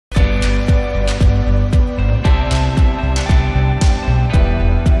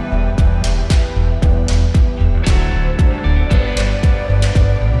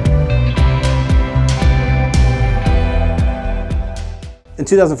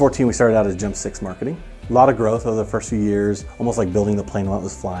2014, we started out as Jump 6 marketing. A lot of growth over the first few years, almost like building the plane while it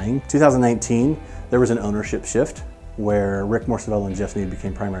was flying. 2019, there was an ownership shift where Rick Morcevelo and Jeff Snead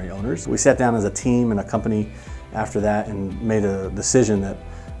became primary owners. We sat down as a team and a company after that and made a decision that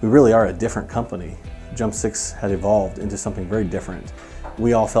we really are a different company. Jump 6 had evolved into something very different.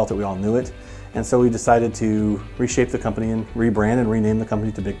 We all felt it, we all knew it, and so we decided to reshape the company and rebrand and rename the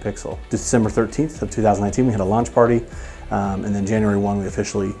company to BigPxl. December 13th of 2019, we had a launch party, and then January 1, we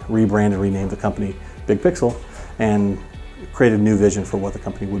officially rebranded and renamed the company BigPxl and created a new vision for what the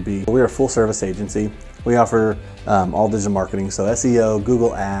company would be. We are a full service agency. We offer all digital marketing, so SEO,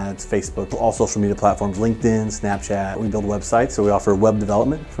 Google Ads, Facebook, all social media platforms, LinkedIn, Snapchat. We build websites, so we offer web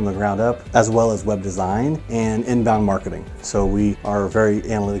development from the ground up, as well as web design and inbound marketing. So we are very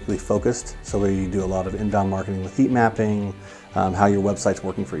analytically focused, so we do a lot of inbound marketing with heat mapping, how your website's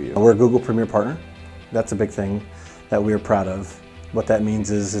working for you. We're a Google Premier Partner. That's a big thing that we are proud of. What that means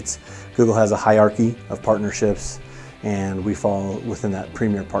is Google has a hierarchy of partnerships, and we fall within that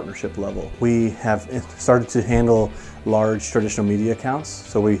premier partnership level. We have started to handle large traditional media accounts,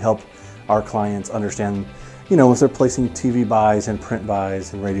 so we help our clients understand, if they're placing TV buys and print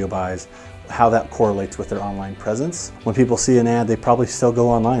buys and radio buys, how that correlates with their online presence. When people see an ad, they probably still go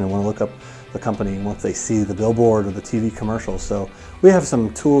online and want to look up the company once they see the billboard or the TV commercial. So we have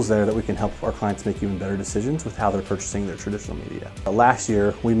some tools there that we can help our clients make even better decisions with how they're purchasing their traditional media. Last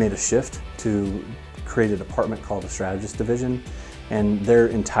year, we made a shift to create a department called the Strategist Division, and their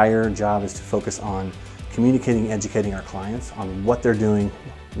entire job is to focus on communicating, educating our clients on what they're doing,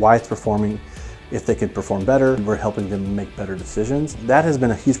 why it's performing, if they could perform better. We're helping them make better decisions. That has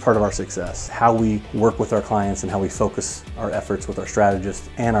been a huge part of our success, how we work with our clients and how we focus our efforts with our strategists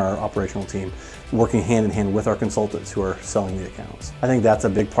and our operational team, working hand in hand with our consultants who are selling the accounts. I think that's a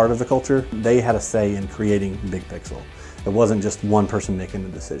big part of the culture. They had a say in creating BigPxl. It wasn't just one person making the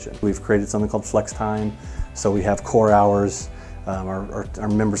decision. We've created something called Flex Time, so we have core hours. Our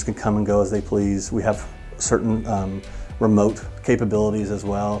members can come and go as they please. We have certain remote capabilities as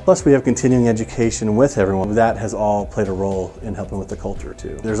well. Plus we have continuing education with everyone. That has all played a role in helping with the culture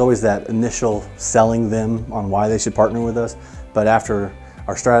too. There's always that initial selling them on why they should partner with us, but after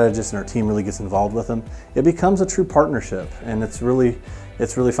our strategist and our team really gets involved with them, it becomes a true partnership, and it's really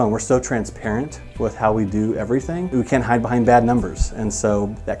fun. We're so transparent with how we do everything. We can't hide behind bad numbers, and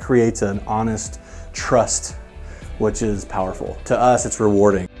so that creates an honest trust, which is powerful. To us, it's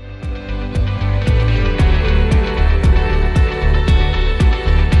rewarding.